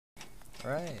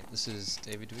Alright, this is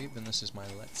David Dweeb, and this is my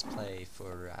Let's Play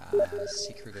for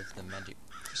Secret of the Magic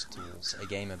Crystals, a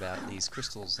game about these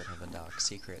crystals that have a dark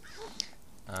secret.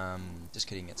 Just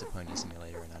kidding, it's a pony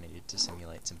simulator and I needed to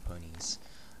simulate some ponies.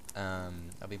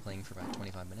 I've been playing for about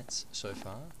 25 minutes so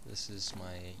far. This is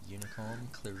my unicorn,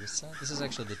 Clarissa. This is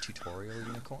actually the tutorial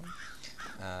unicorn.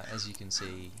 As you can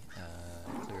see,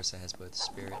 Clarissa has both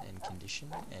spirit and condition,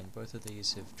 and both of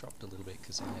these have dropped a little bit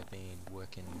because I have been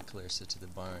working Clarissa to the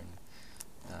bone.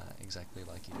 Exactly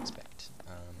like you'd expect.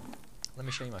 Let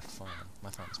me show you my farm.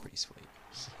 My farm is pretty sweet.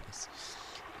 Yes.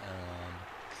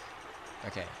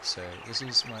 Okay, so this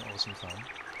is my awesome farm.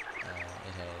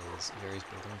 It has various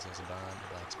buildings. There's a barn,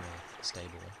 a blacksmith, a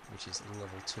stable, which is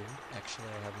level 2. Actually,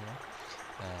 I have now.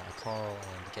 A corral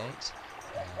and a gate.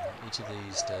 Each of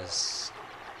these does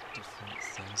different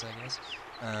things, I guess.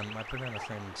 My programmer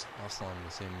friend offline,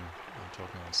 with whom I'm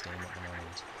talking on Steam at the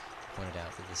moment, pointed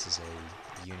out that this is a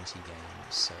Unity game,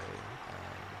 so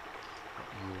what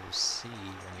you'll see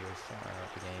when you fire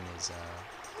up the game is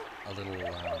a little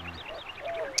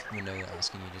window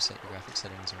asking you to set your graphic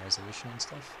settings and resolution and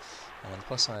stuff. And on the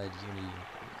plus side, Unity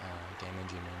game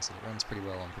engine means that it runs pretty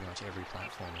well on pretty much every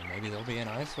platform, and maybe there'll be an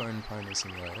iPhone pony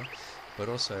simulator, but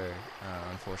also,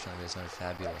 unfortunately, there's no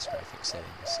fabulous graphic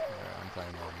settings. I'm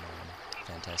playing on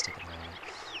Fantastic at the moment.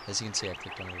 As you can see, I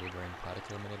clicked on a little green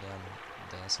particle emitter down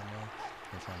there somewhere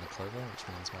and found the clover, which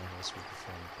means my horse will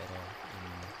perform better in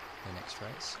the next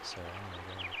race. So I'm going to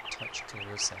go touch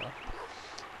Clarissa up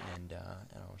and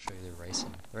I'll show you the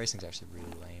racing. The racing's actually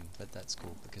really lame, but that's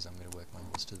cool because I'm going to work my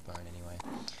horse to the bone anyway.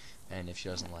 And if she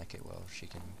doesn't like it, well, she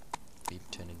can be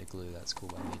turned into glue. That's cool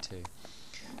by me too.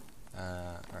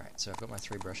 Alright, so I've got my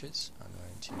 3 brushes. I'm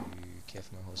going to care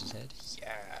for my horse's head.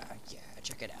 Yeah,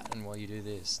 check it out. And while you do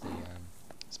this, the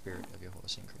spirit of your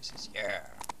horse increases. Yeah.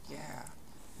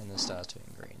 And the stars turn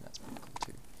green. That's pretty cool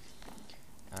too.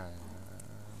 And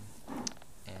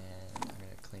I'm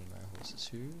going to clean my horse's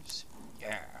hooves.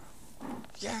 Yeah.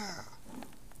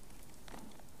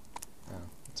 Oh,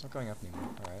 it's not going up anymore.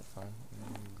 Alright, fine.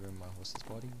 Groom my horse's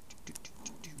body.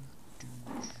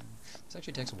 This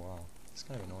actually takes a while. It's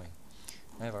kind of annoying.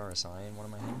 I have RSI in one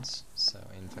of my hands, so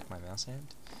in fact my mouse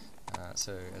hand.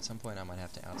 So at some point I might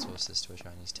have to outsource this to a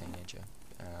Chinese teenager.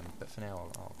 But for now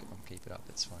I'll keep it up.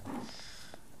 It's fine.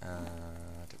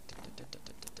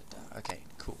 Okay,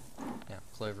 cool. Now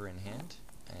clover in hand,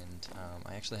 and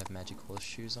I actually have magic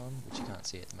horseshoes on, which you can't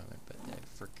see at the moment, but they're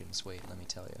freaking sweet. Let me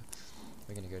tell you.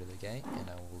 We're gonna go to the gate, and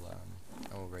I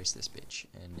will race this bitch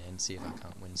and see if I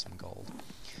can't win some gold.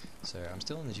 So I'm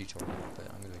still in the tutorial, but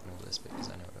I'm going to ignore this because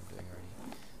I know what I'm doing already.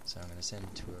 So I'm going to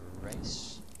send to a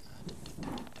race. I'm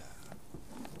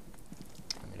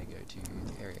going to go to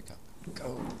the area cup.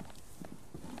 Go!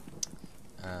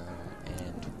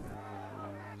 And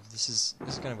this is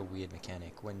kind of a weird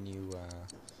mechanic. When you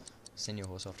send your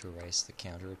horse off to a race, the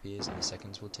counter appears and the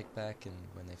seconds will tick back, and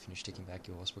when they finish ticking back,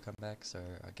 your horse will come back. So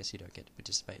I guess you don't get to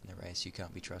participate in the race. You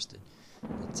can't be trusted.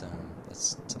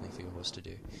 That's something for your horse to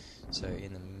do. So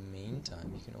in the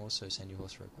meantime, you can also send your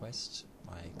horse requests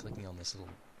by clicking on this little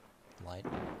light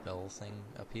bell thing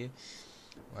up here.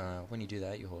 When you do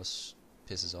that, your horse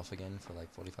pisses off again for like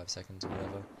 45 seconds or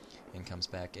whatever, and comes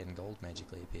back, and gold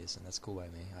magically appears, and that's cool by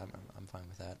me. I'm fine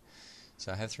with that.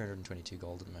 So I have 322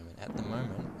 gold at the moment. At the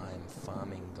moment, I'm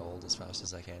farming gold as fast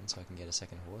as I can so I can get a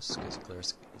second horse, because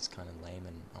Clarissa is kind of lame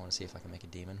and I want to see if I can make a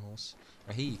demon horse.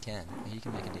 Or here you can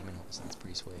make a demon horse, and that's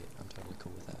pretty sweet. I'm totally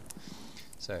cool with that.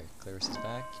 So, Clarissa's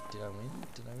back. Did I win?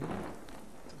 Come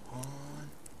on.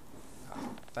 Ah,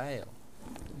 fail.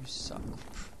 You suck.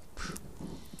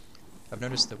 I've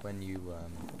noticed that when you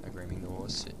are grooming the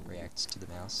horse, it reacts to the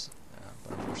mouse.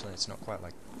 But unfortunately it's not quite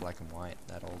like Black and White,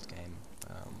 that old game,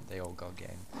 the old God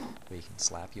game, where you can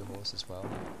slap your horse as well.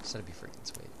 So that'd be freaking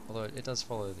sweet. Although it does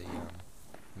follow the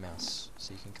mouse,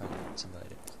 so you can kind of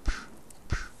simulate it.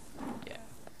 Yeah.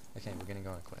 Okay, we're gonna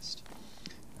go on a quest.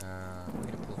 We're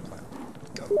gonna pull a plow.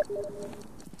 Go!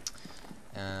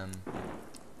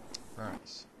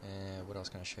 Right. What else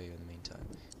can I show you in the meantime?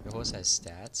 Your horse has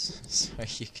stats, so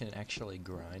you can actually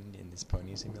grind in this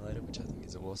pony simulator, which I think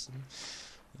is awesome.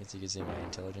 As you can see, my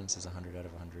intelligence is 100 out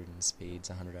of 100, and speed's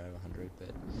 100 out of 100,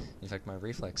 but in fact my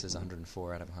reflex is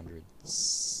 104 out of 100,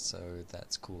 so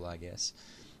that's cool, I guess.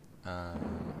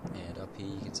 And up here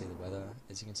you can see the weather.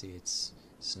 As you can see, it's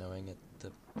snowing at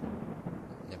the...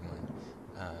 Never mind.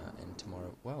 And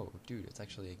tomorrow... Whoa, dude, it's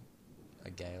actually a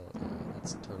gale at the moment.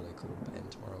 That's totally cool,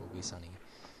 and tomorrow will be sunny.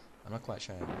 I'm not quite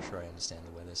sure I understand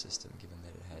the weather system, given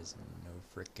that it has no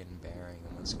frickin' bearing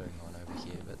on what's going on over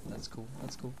here, but that's cool,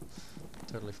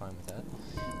 Totally fine with that.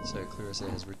 So Clarissa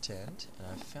has returned, and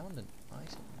I've found an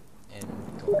item. and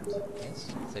gold.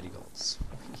 Yes, 30 gold.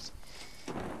 Sweet.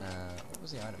 What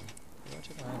was the item? Where do I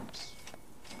check my items?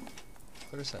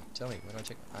 What is that? Tell me, where do I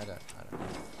check? I don't know.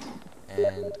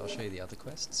 And I'll show you the other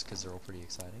quests, because they're all pretty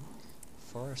exciting.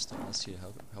 Forester asks you to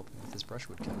help him with his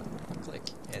brushwood cut.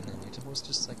 Click, and then your horse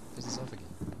just like pisses off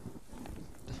again.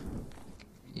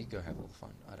 You go have all the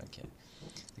fun, I don't care.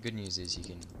 The good news is you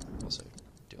can also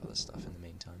do other stuff in the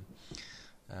meantime.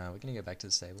 We're gonna go back to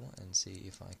the stable and see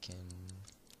if I can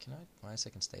I buy a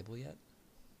second stable yet?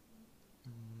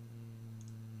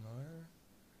 No?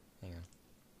 Hang on.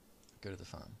 Go to the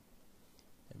farm.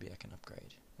 Maybe I can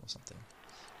upgrade or something.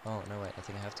 Oh, no wait, I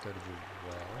think I have to go to the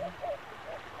well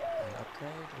and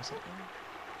upgrade or something?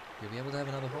 You'll be able to have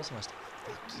another horse on my stable.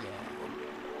 Fuck yeah.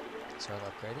 So I've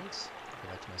upgraded. Go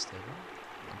back to my stable.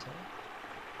 Enter.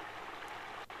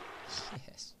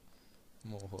 Yes.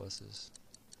 More horses.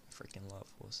 I freaking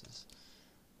love horses.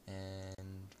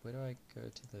 And where do I go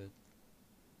to the...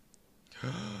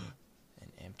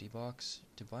 An empty box?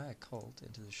 To buy a colt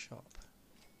into the shop.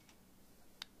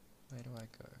 Where do I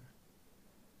go?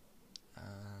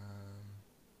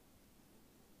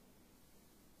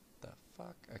 The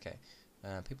fuck? Okay.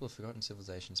 People have forgotten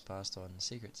civilizations passed on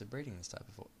secrets of breeding this type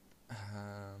of horse.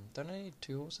 Don't I need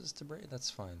 2 horses to breed? That's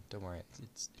fine. Don't worry.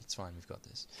 It's fine. We've got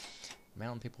this.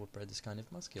 Mountain people bred this kind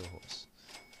of muscular horse.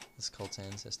 This colt's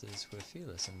ancestors were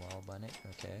fearless and wild by nature.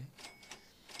 Okay.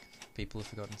 People have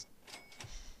forgotten...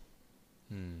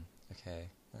 Okay.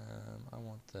 I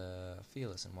want the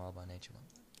fearless and wild by nature one.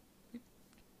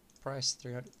 Price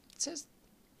 300. It says...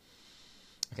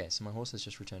 Okay, so my horse has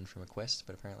just returned from a quest,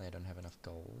 but apparently I don't have enough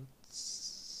gold.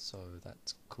 So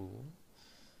that's cool.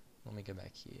 Let me go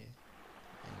back here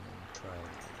and then try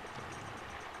that.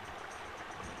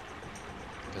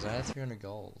 Because I have 300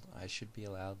 gold, I should be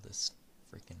allowed this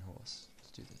freaking horse.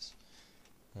 Let's do this.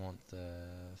 I want the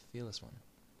fearless one.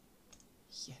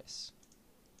 Yes.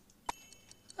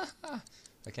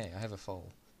 Okay, I have a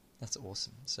foal. That's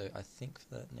awesome. So I think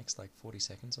for the next like 40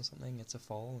 seconds or something, it's a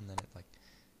foal, and then it like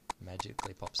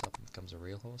magically pops up and becomes a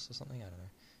real horse or something. I don't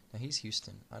know. Now he's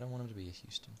Houston. I don't want him to be a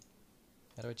Houston.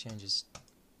 How do I change his...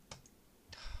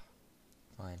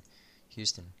 Fine.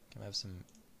 Houston, can I have some...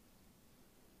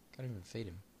 Can't even feed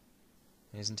him.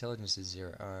 And his intelligence is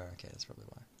 0. Oh, okay, that's probably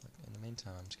why. Like, in the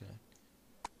meantime, I'm just gonna...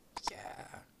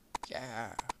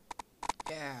 Yeah!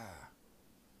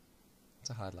 It's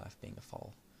a hard life being a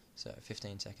foal. So,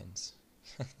 15 seconds.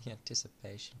 The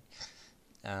anticipation.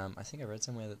 I think I read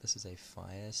somewhere that this is a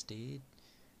fire steed,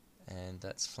 and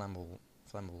that's flammable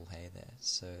hay there,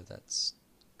 so that's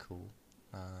cool.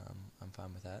 I'm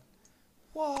fine with that.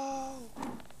 Whoa!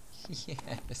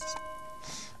 Yes!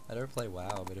 I don't play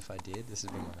WoW, but if I did, this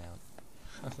would be my mount.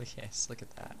 Oh yes, look at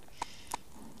that.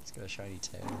 He's got a shiny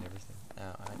tail and everything.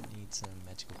 Now, I need some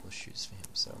magical horseshoes for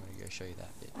him, so I'm gonna go show you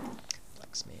that bit.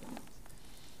 Blacksmith.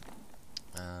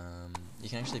 You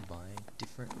can actually buy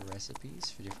different recipes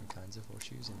for different kinds of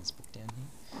horseshoes in this book down here.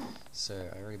 So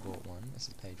I already bought one. This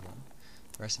is page 1.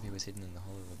 The recipe was hidden in the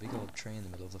hollow of a big old tree in the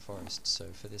middle of the forest.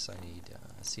 So for this I need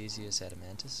Cesius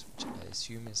adamantus, which I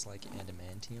assume is like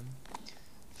adamantium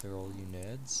for all you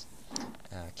nerds.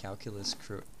 Calculus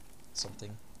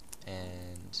something,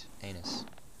 and anus.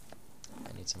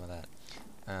 I need some of that.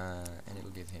 And it'll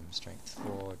give him strength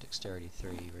 4, dexterity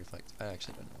 3, reflex. I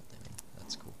actually don't know what they mean.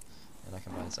 That's cool. And I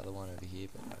can buy this other one over here,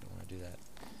 but I don't want to do that.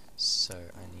 So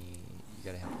I need... You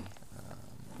gotta help me.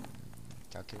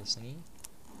 Calculus thingy.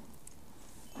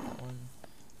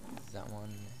 That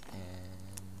one,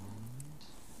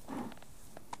 and...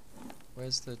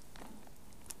 Where's the...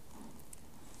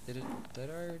 Did I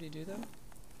already do that?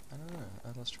 I don't know.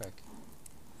 I lost track.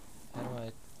 How do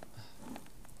I...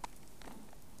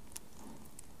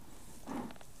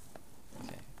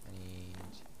 Okay, I need...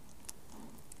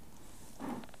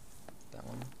 that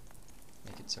one.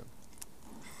 Make it so.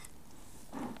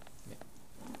 Yeah.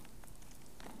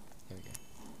 There we go.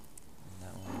 And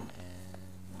that one,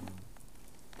 and...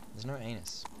 There's no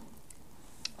anus.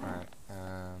 Alright,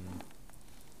 I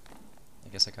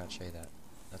guess I can't show you that.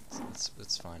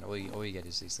 That's fine. All you get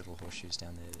is these little horseshoes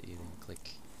down there that you then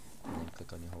click, and then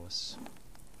click on your horse,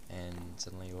 and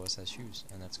suddenly your horse has shoes,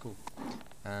 and that's cool.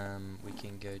 We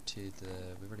can go to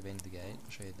the... We've already been to the gate.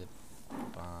 I'll show you the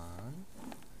barn.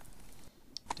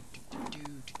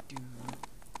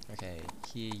 Okay,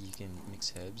 here you can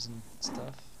mix herbs and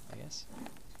stuff, I guess.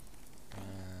 I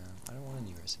don't want a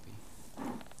new recipe.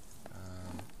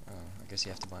 Oh, I guess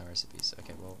you have to buy recipes.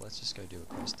 Okay, well, let's just go do a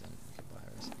quest and we can buy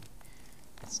a recipe.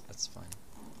 That's fine.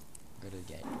 Go to the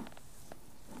gate.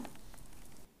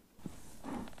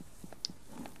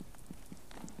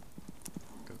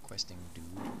 Go questing, dude.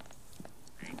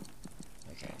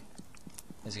 Okay.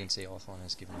 As you can see, Offline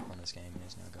has given up on this game and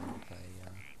is now going to play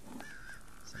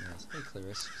something else. Hey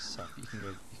Clarisse, sup? You can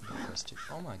go quest 2.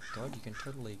 Oh my god, you can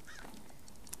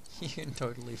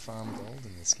totally farm gold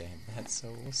in this game. That's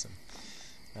so awesome.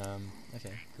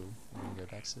 Okay, cool. We're gonna go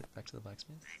back to the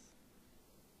blacksmith.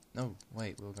 No,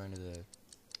 wait, we're going to the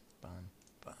barn.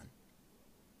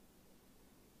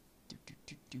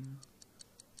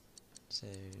 So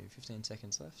 15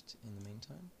 seconds left in the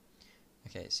meantime.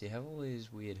 Okay, so you have all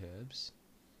these weird herbs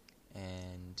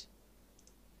and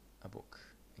a book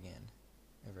again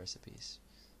of recipes.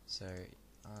 So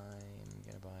I'm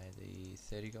gonna buy the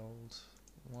 30 gold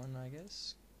one, I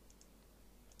guess,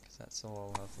 because that's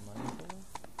all I'll have the money for.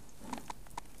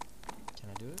 Can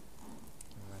I do it?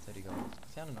 Give me my 30 gold. I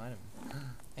found an item.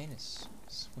 Anus.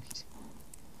 Sweet.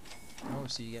 Oh,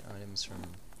 so you get items from...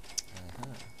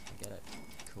 I get it.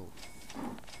 Cool.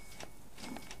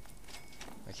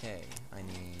 Okay, I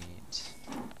need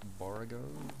Borigo,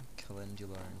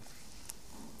 Calendula, and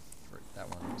fruit. That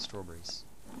one. Strawberries.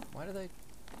 Why do they...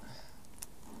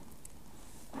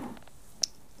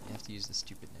 You have to use the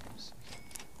stupid names.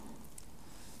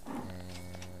 Okay.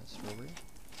 Strawberry.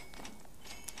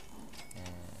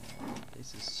 And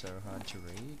this is so hard to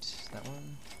read. That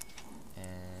one.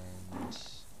 And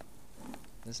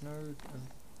there's no...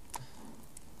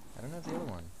 I don't have the other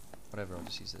one. Whatever, I'll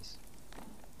just use this.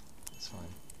 It's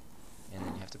fine. And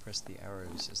then you have to press the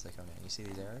arrows as they come down. You see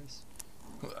these arrows?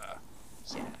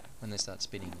 Yeah. When they start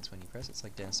spinning, it's when you press. It's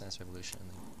like Dance Dance Revolution,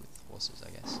 only with horses, I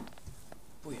guess.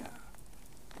 Booyah!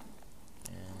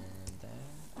 And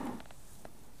there.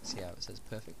 See how it says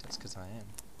perfect? That's because I am.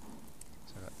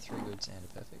 So I got 3 goods and a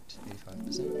perfect,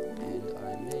 85%, and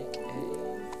I make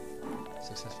a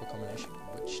successful combination,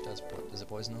 which does what? Does it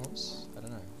poison the horse? I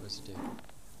don't know. What does it do?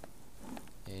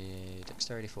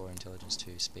 Dexterity 4, Intelligence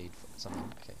 2, Speed 4,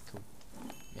 something. Okay, cool.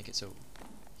 Make it so.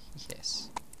 Yes.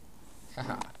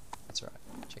 Haha. That's right.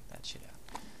 Check that shit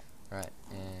out. Right,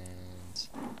 and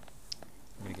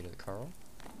I'm gonna go to the coral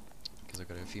because I've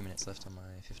got a few minutes left on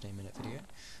my 15-minute video.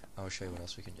 I'll show you what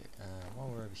else we can do. While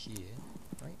we're over here,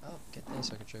 right up, get there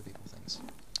so I can show people things.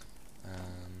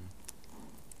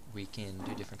 We can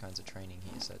do different kinds of training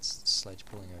here. So it's sledge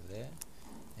pulling over there,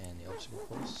 and the obstacle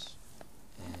course,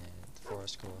 and the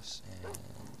forest course, and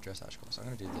the dressage course. I'm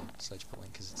going to do the sledge pulling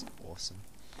because it's awesome.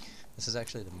 This is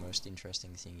actually the most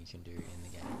interesting thing you can do in the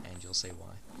game, and you'll see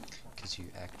why. Because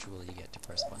you actually get to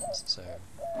press buttons. So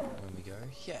when we go,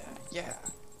 yeah,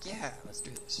 let's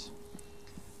do this.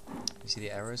 You see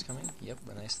the arrows coming? Yep,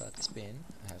 when they start to spin,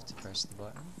 I have to press the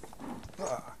button.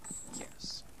 Ah,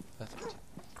 yes, perfect.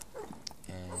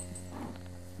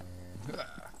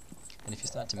 And if you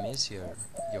start to miss, your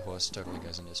horse totally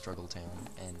goes into struggle town,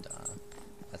 and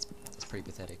that's pretty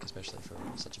pathetic, especially for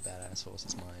such a badass horse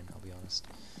as mine, I'll be honest.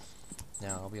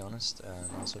 Now, I'll be honest,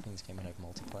 I was hoping this game would have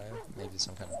multiplayer, maybe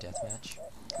some kind of deathmatch,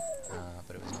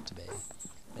 but it was not to be.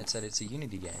 It said it's a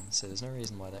Unity game, so there's no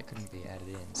reason why that couldn't be added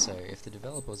in. So if the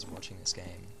developers are watching this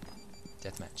game,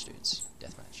 deathmatch, dudes,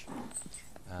 deathmatch.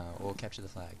 Or capture the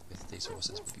flag with these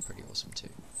horses would be pretty awesome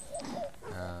too.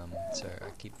 So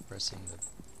I keep pressing the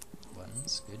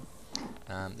buttons, good.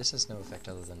 This has no effect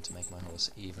other than to make my horse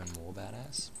even more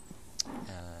badass.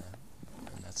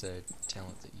 And that's a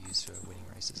talent that you use for winning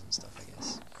races and stuff, I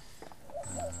guess.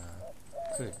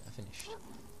 Good, I finished.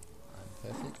 I'm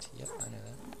perfect, yep, I know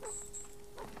that.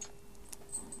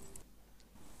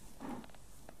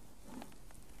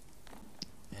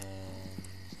 And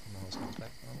my horse comes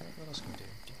back. Oh, what else can we do?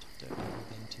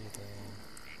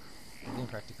 I've been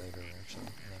practically everywhere actually,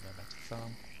 and then go back to the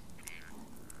farm.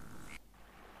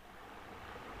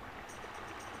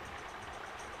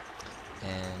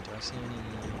 And do I see any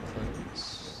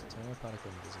clovers? There are no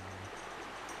particle invisible.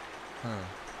 Huh.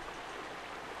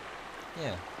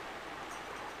 Yeah.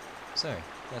 So,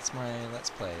 that's my Let's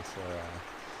Play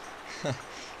for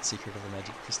Secret of the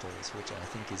Magic Crystals, which I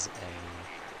think is a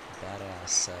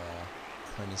badass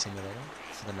pony simulator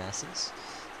for the masses,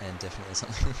 and definitely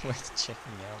something worth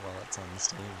checking out while it's on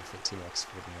Steam for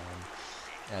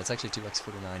 $2.49. It's actually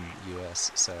 $2.49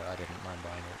 US, so I didn't mind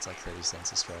buying it. It's like 30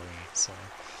 cents Australian, so...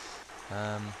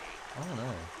 I don't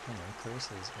know,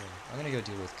 Clarissa's ill. I'm gonna go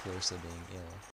deal with Clarissa being ill,